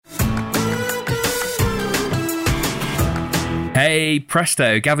Hey,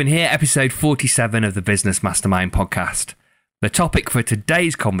 presto, Gavin here, episode 47 of the Business Mastermind podcast. The topic for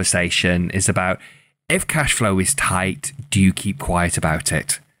today's conversation is about if cash flow is tight, do you keep quiet about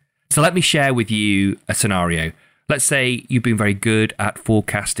it? So let me share with you a scenario. Let's say you've been very good at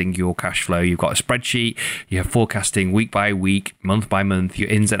forecasting your cash flow. You've got a spreadsheet, you're forecasting week by week, month by month, your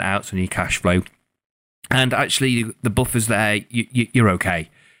ins and outs on your cash flow. And actually, the buffer's there, you're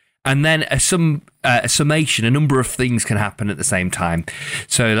okay. And then a summation, a number of things can happen at the same time.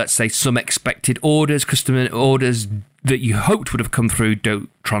 So let's say some expected orders, customer orders that you hoped would have come through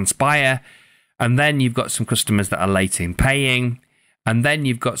don't transpire. And then you've got some customers that are late in paying. And then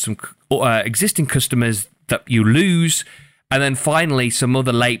you've got some existing customers that you lose. And then finally, some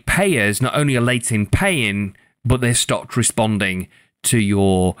other late payers not only are late in paying, but they've stopped responding to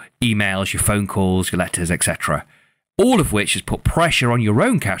your emails, your phone calls, your letters, etc. All of which has put pressure on your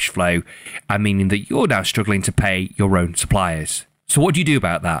own cash flow, and meaning that you're now struggling to pay your own suppliers. So what do you do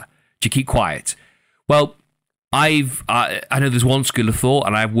about that? Do you keep quiet? Well, I know there's one school of thought,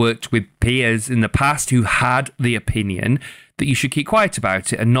 and I've worked with peers in the past who had the opinion that you should keep quiet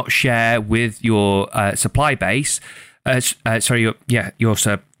about it and not share with your supply base. Your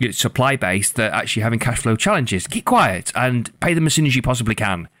supply base that actually having cash flow challenges. Keep quiet and pay them as soon as you possibly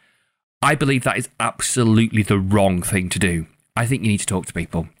can. I believe that is absolutely the wrong thing to do. I think you need to talk to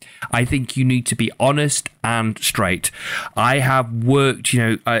people. I think you need to be honest and straight. I have worked,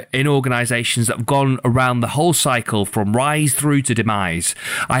 in organizations that have gone around the whole cycle from rise through to demise.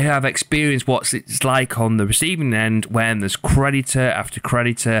 I have experienced what it's like on the receiving end when there's creditor after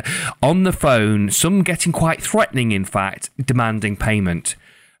creditor on the phone, some getting quite threatening, in fact, demanding payment.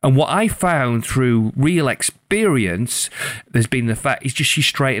 And what I found through real experience, there's been the fact, is just be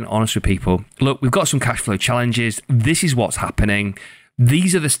straight and honest with people. Look, we've got some cash flow challenges. This is what's happening.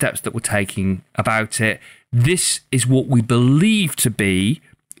 These are the steps that we're taking about it. This is what we believe to be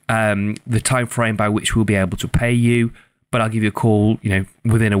the time frame by which we'll be able to pay you. But I'll give you a call,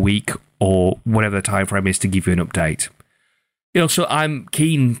 within a week or whatever the time frame is to give you an update. So I'm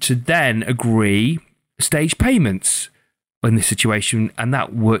keen to then agree stage payments in this situation, and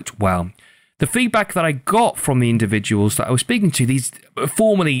that worked well. The feedback that I got from the individuals that I was speaking to, these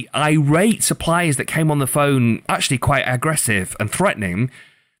formerly irate suppliers that came on the phone, actually quite aggressive and threatening,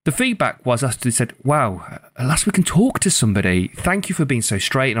 the feedback was they said, wow, at last we can talk to somebody. Thank you for being so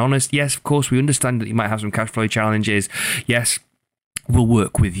straight and honest. Yes, of course, we understand that you might have some cash flow challenges. Yes, we'll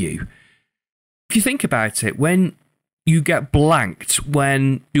work with you. If you think about it, when you get blanked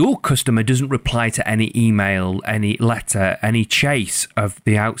when your customer doesn't reply to any email, any letter, any chase of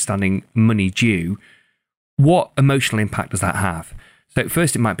the outstanding money due, what emotional impact does that have? So at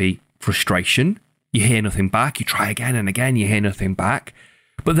first it might be frustration. You hear nothing back. You try again and again. You hear nothing back.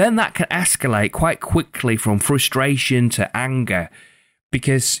 But then that can escalate quite quickly from frustration to anger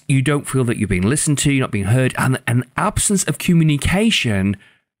because you don't feel that you're being listened to, you're not being heard, and an absence of communication.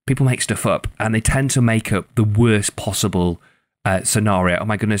 People make stuff up and they tend to make up the worst possible scenario. Oh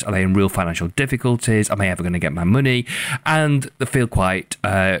my goodness, are they in real financial difficulties? Am I ever going to get my money? And they feel quite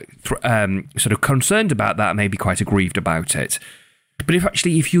sort of concerned about that, maybe quite aggrieved about it. But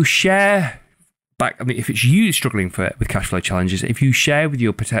if you share back, if it's you struggling with cash flow challenges, if you share with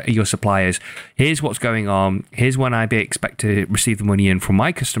your suppliers, here's what's going on, here's when I expect to receive the money in from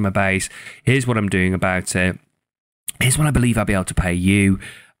my customer base, here's what I'm doing about it, here's when I believe I'll be able to pay you.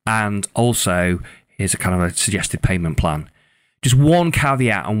 And also, here's a kind of a suggested payment plan. Just one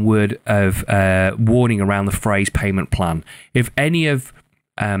caveat and word of warning around the phrase payment plan. If any of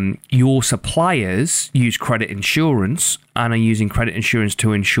your suppliers use credit insurance and are using credit insurance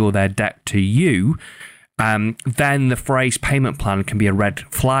to insure their debt to you, then the phrase payment plan can be a red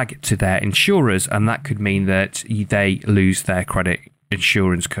flag to their insurers, and that could mean that they lose their credit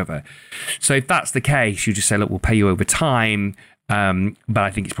insurance cover. So if that's the case, you just say, look, we'll pay you over time. But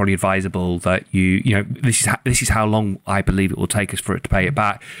I think it's probably advisable that this is how long I believe it will take us for it to pay it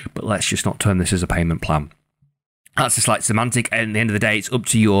back. But let's just not turn this as a payment plan. That's a slight semantic. And at the end of the day, it's up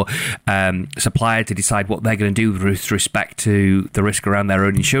to your supplier to decide what they're going to do with respect to the risk around their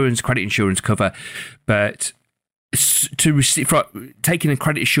own insurance, credit insurance cover. But taking the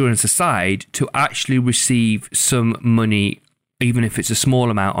credit insurance aside, to actually receive some money, even if it's a small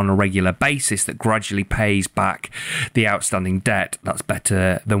amount on a regular basis that gradually pays back the outstanding debt, that's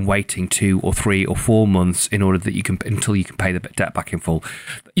better than waiting 2 or 3 or 4 months until you can pay the debt back in full.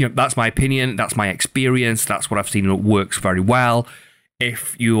 That's my opinion. That's my experience. That's what I've seen. It works very well.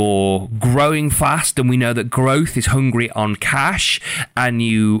 If you're growing fast, and we know that growth is hungry on cash, and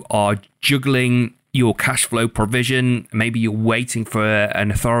you are juggling your cash flow provision. Maybe you're waiting for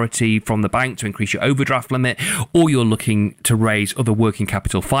an authority from the bank to increase your overdraft limit, or you're looking to raise other working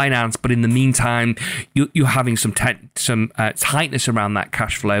capital finance. But in the meantime, you're having some tightness around that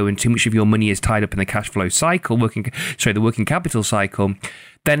cash flow, and too much of your money is tied up in the cash flow cycle, the working capital cycle.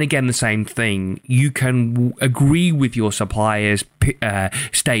 Then again, the same thing. You can agree with your suppliers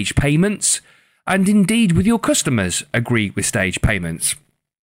stage payments, and indeed with your customers agree with stage payments.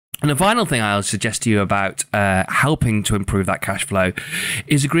 And the final thing I'll suggest to you about helping to improve that cash flow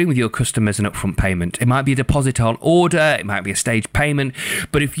is agreeing with your customers an upfront payment. It might be a deposit on order, it might be a staged payment,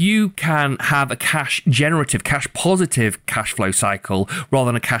 but if you can have a cash generative, cash positive cash flow cycle rather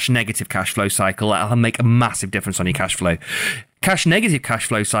than a cash negative cash flow cycle, that'll make a massive difference on your cash flow. Cash negative cash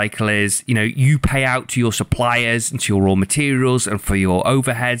flow cycle is, you pay out to your suppliers and to your raw materials and for your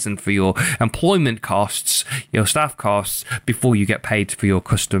overheads and for your employment costs, your staff costs, before you get paid by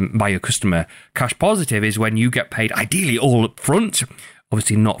your customer. Cash positive is when you get paid ideally all up front.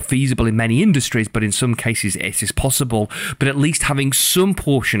 Obviously not feasible in many industries, but in some cases it is possible. But at least having some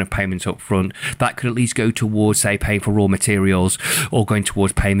portion of payments up front, that could at least go towards, say, paying for raw materials or going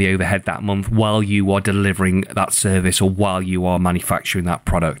towards paying the overhead that month while you are delivering that service or while you are manufacturing that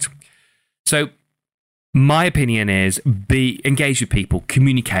product. So my opinion is be engaged with people,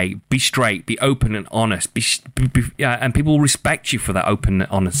 communicate, be straight, be open and honest, and people will respect you for that open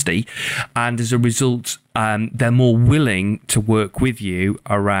honesty. And as a result, they're more willing to work with you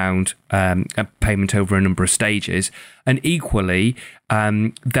around a payment over a number of stages. And equally,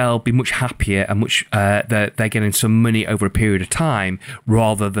 they'll be much happier and they're getting some money over a period of time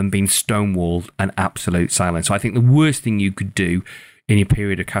rather than being stonewalled and absolute silence. So I think the worst thing you could do in your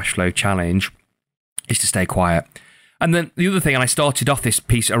period of cash flow challenge is to stay quiet. And then the other thing, and I started off this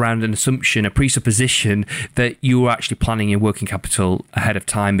piece around an assumption, a presupposition that you were actually planning your working capital ahead of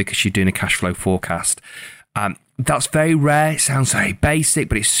time because you're doing a cash flow forecast. That's very rare. It sounds very basic,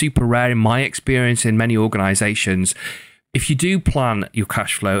 but it's super rare in my experience in many organizations. If you do plan your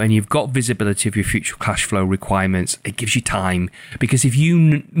cash flow and you've got visibility of your future cash flow requirements, it gives you time. Because if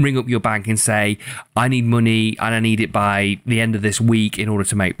you ring up your bank and say, I need money and I need it by the end of this week in order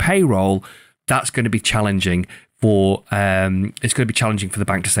to make payroll, that's going to be challenging for the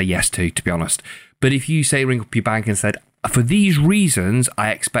bank to say yes to be honest. But if you ring up your bank and said, for these reasons,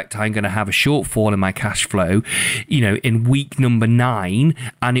 I expect I'm going to have a shortfall in my cash flow, in week number 9,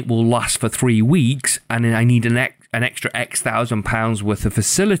 and it will last for 3 weeks, and then I need an extra X thousand pounds worth of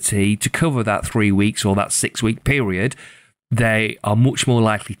facility to cover that 3 weeks or that 6-week period, they are much more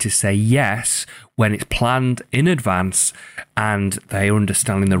likely to say yes when it's planned in advance and they are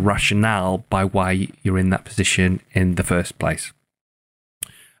understanding the rationale by why you're in that position in the first place.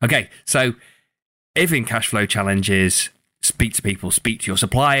 Okay, so if in cash flow challenges, speak to people, speak to your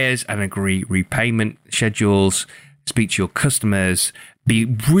suppliers and agree repayment schedules, speak to your customers. Be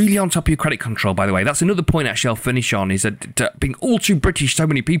really on top of your credit control, by the way. That's another point actually I'll finish on, is that being all too British, so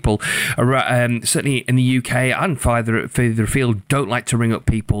many people, certainly in the UK and further afield, don't like to ring up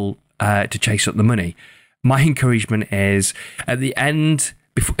people to chase up the money. My encouragement is at the end,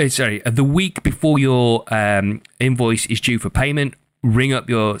 the week before your invoice is due for payment, ring up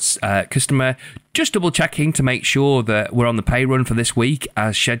your customer, just double checking to make sure that we're on the pay run for this week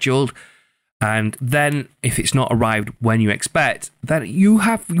as scheduled. And then if it's not arrived when you expect, then you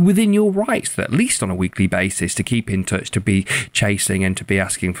have within your rights, at least on a weekly basis, to keep in touch, to be chasing and to be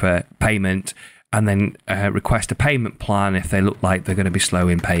asking for payment, and then request a payment plan if they look like they're going to be slow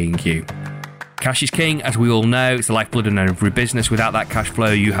in paying you. Cash is king, as we all know. It's the lifeblood of every business. Without that cash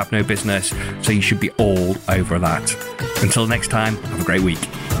flow, you have no business. So you should be all over that. Until next time, have a great week.